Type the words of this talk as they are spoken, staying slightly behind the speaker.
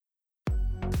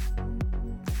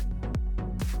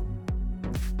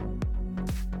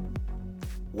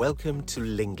Welcome to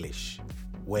Linglish,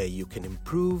 where you can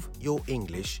improve your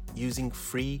English using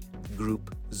free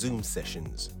group Zoom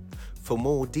sessions. For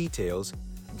more details,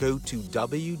 go to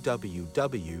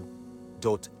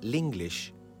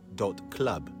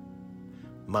www.linglish.club.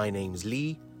 My name's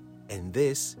Lee, and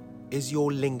this is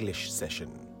your Linglish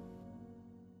session.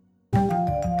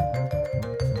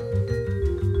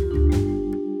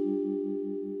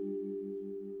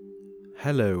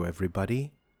 Hello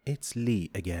everybody, it's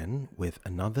Lee again with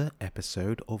another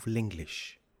episode of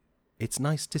Linglish. It's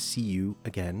nice to see you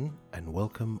again and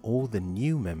welcome all the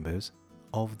new members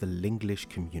of the Linglish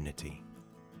community.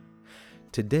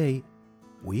 Today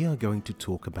we are going to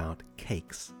talk about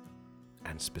cakes,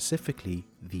 and specifically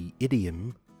the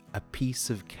idiom a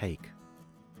piece of cake.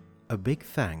 A big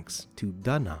thanks to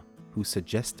Dana who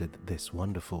suggested this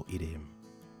wonderful idiom.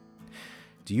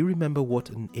 Do you remember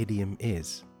what an idiom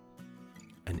is?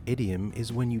 An idiom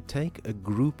is when you take a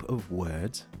group of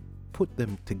words, put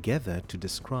them together to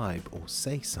describe or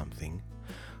say something,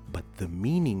 but the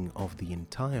meaning of the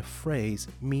entire phrase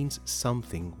means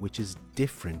something which is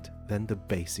different than the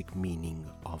basic meaning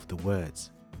of the words.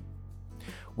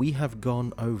 We have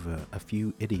gone over a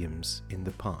few idioms in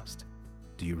the past.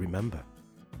 Do you remember?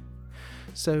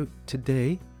 So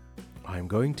today, I'm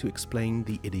going to explain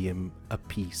the idiom a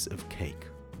piece of cake.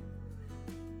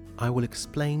 I will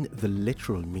explain the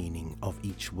literal meaning of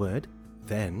each word,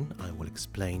 then I will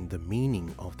explain the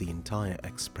meaning of the entire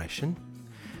expression,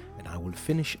 and I will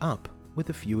finish up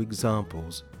with a few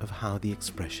examples of how the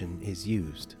expression is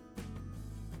used.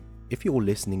 If you're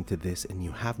listening to this and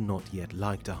you have not yet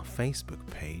liked our Facebook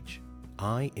page,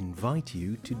 I invite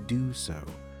you to do so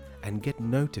and get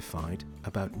notified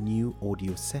about new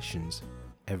audio sessions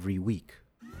every week.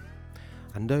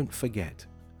 And don't forget,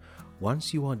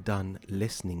 once you are done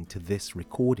listening to this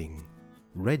recording,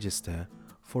 register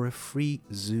for a free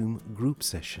Zoom group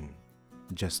session.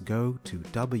 Just go to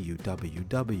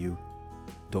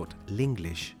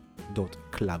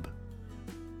www.linglish.club.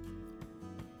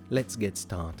 Let's get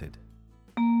started.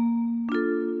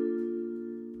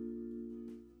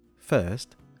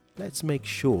 First, let's make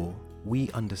sure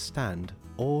we understand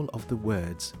all of the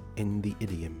words in the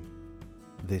idiom,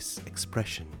 this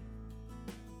expression.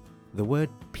 The word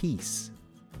piece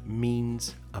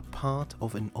means a part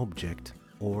of an object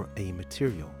or a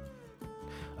material,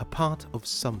 a part of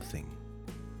something.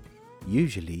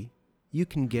 Usually, you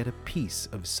can get a piece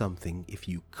of something if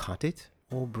you cut it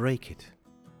or break it.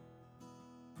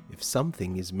 If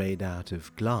something is made out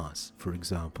of glass, for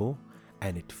example,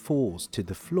 and it falls to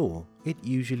the floor, it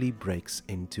usually breaks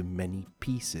into many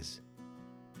pieces.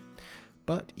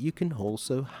 But you can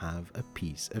also have a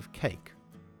piece of cake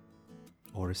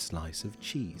or a slice of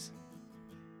cheese.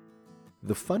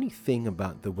 The funny thing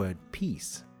about the word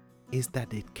piece is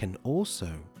that it can also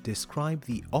describe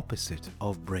the opposite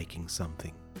of breaking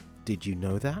something. Did you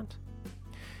know that?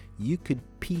 You could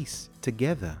piece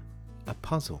together a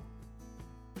puzzle.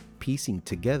 Piecing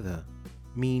together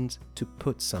means to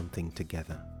put something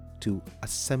together, to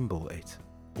assemble it,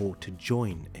 or to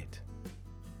join it.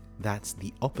 That's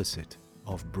the opposite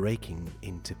of breaking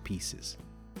into pieces.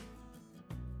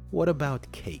 What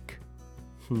about cake?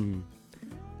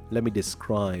 Let me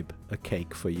describe a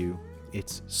cake for you.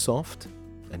 It's soft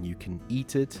and you can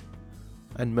eat it,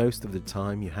 and most of the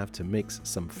time you have to mix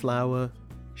some flour,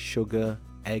 sugar,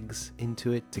 eggs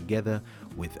into it together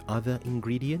with other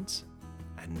ingredients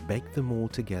and bake them all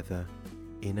together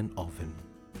in an oven.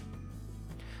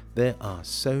 There are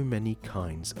so many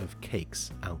kinds of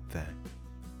cakes out there.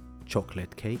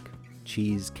 Chocolate cake,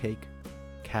 cheesecake,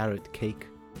 carrot cake,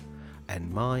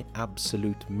 and my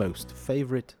absolute most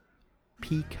favorite,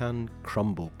 pecan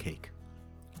crumble cake,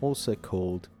 also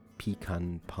called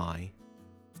pecan pie.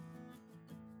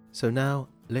 So now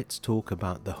let's talk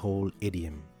about the whole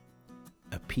idiom,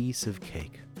 a piece of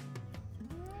cake.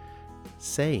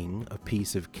 Saying a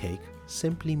piece of cake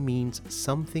simply means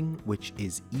something which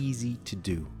is easy to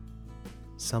do,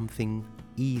 something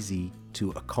easy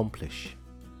to accomplish.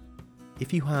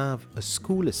 If you have a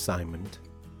school assignment,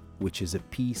 which is a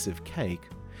piece of cake,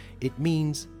 it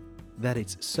means that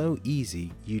it's so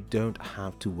easy you don't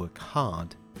have to work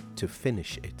hard to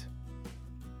finish it.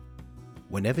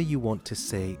 Whenever you want to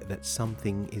say that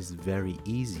something is very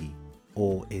easy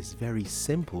or is very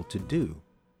simple to do,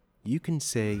 you can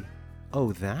say,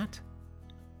 "Oh, that's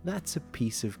a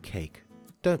piece of cake.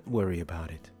 Don't worry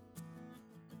about it."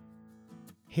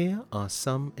 Here are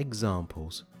some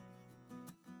examples.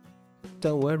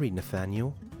 Don't worry,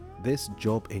 Nathaniel. This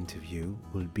job interview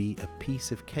will be a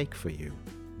piece of cake for you.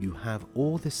 You have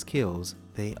all the skills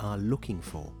they are looking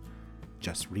for.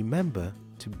 Just remember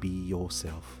to be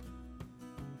yourself.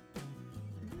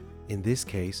 In this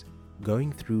case,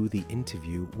 going through the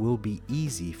interview will be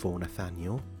easy for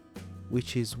Nathaniel,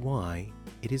 which is why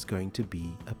it is going to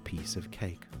be a piece of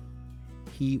cake.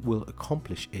 He will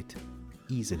accomplish it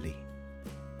easily.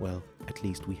 Well, at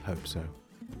least we hope so.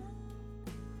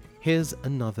 Here's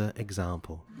another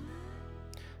example.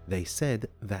 They said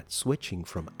that switching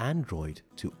from Android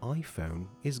to iPhone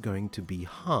is going to be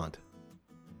hard,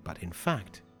 but in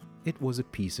fact, it was a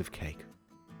piece of cake.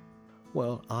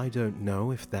 Well, I don't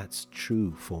know if that's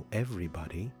true for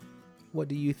everybody. What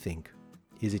do you think?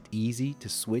 Is it easy to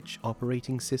switch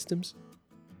operating systems?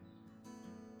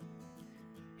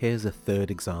 Here's a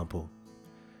third example.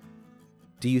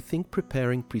 Do you think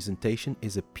preparing presentation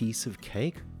is a piece of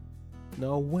cake?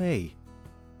 No way,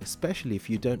 especially if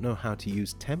you don't know how to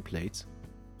use templates.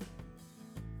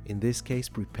 In this case,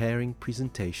 preparing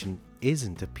presentation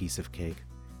isn't a piece of cake.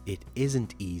 It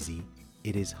isn't easy,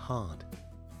 it is hard.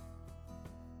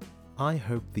 I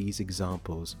hope these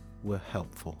examples were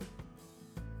helpful.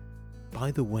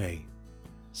 By the way,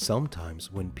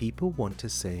 sometimes when people want to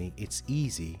say it's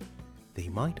easy, they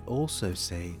might also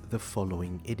say the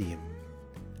following idiom: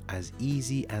 as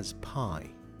easy as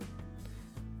pie.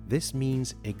 This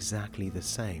means exactly the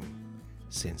same,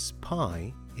 since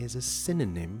pie is a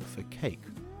synonym for cake.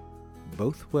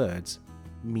 Both words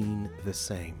mean the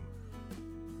same.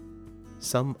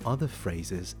 Some other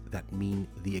phrases that mean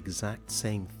the exact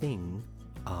same thing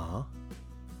are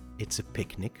it's a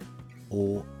picnic,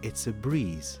 or it's a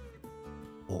breeze,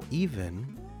 or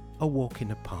even a walk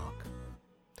in a park.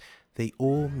 They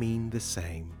all mean the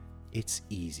same, it's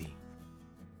easy.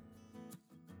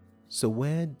 So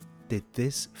where did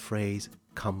this phrase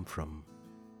come from?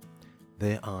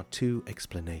 There are two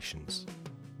explanations.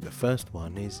 The first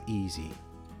one is easy.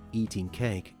 Eating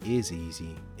cake is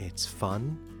easy, it's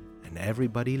fun, and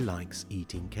everybody likes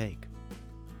eating cake.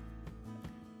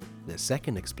 The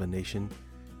second explanation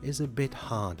is a bit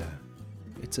harder.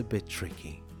 It's a bit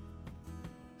tricky.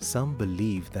 Some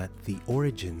believe that the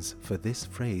origins for this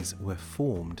phrase were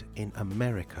formed in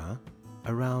America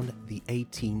around the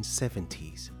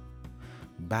 1870s.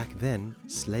 Back then,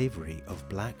 slavery of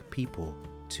black people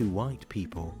to white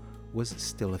people was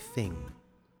still a thing.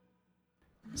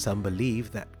 Some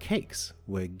believe that cakes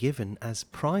were given as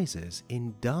prizes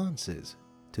in dances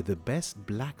to the best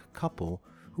black couple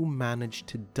who managed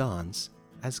to dance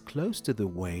as close to the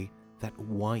way that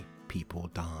white people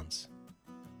dance.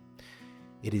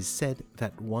 It is said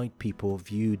that white people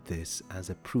viewed this as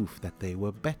a proof that they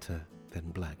were better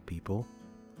than black people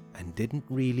and didn't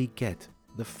really get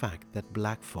the fact that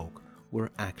black folk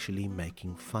were actually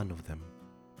making fun of them.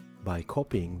 By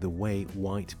copying the way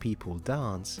white people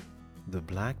dance, the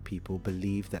black people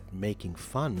believed that making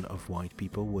fun of white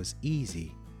people was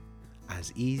easy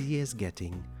as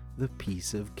getting the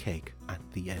piece of cake at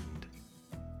the end.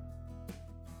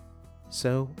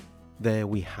 So, there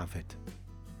we have it.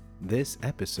 This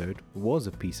episode was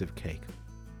a piece of cake,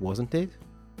 wasn't it?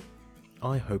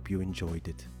 I hope you enjoyed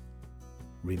it.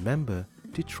 Remember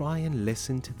to try and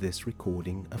listen to this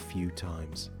recording a few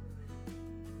times.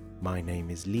 My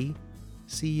name is Lee.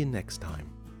 See you next time.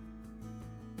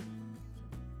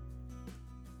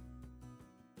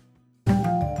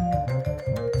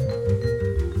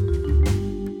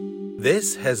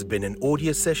 This has been an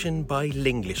audio session by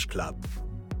Linglish Club.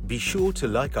 Be sure to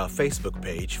like our Facebook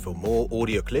page for more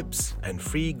audio clips and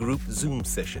free group Zoom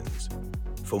sessions.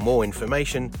 For more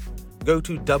information, go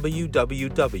to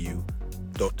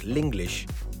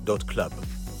www.linglish.club.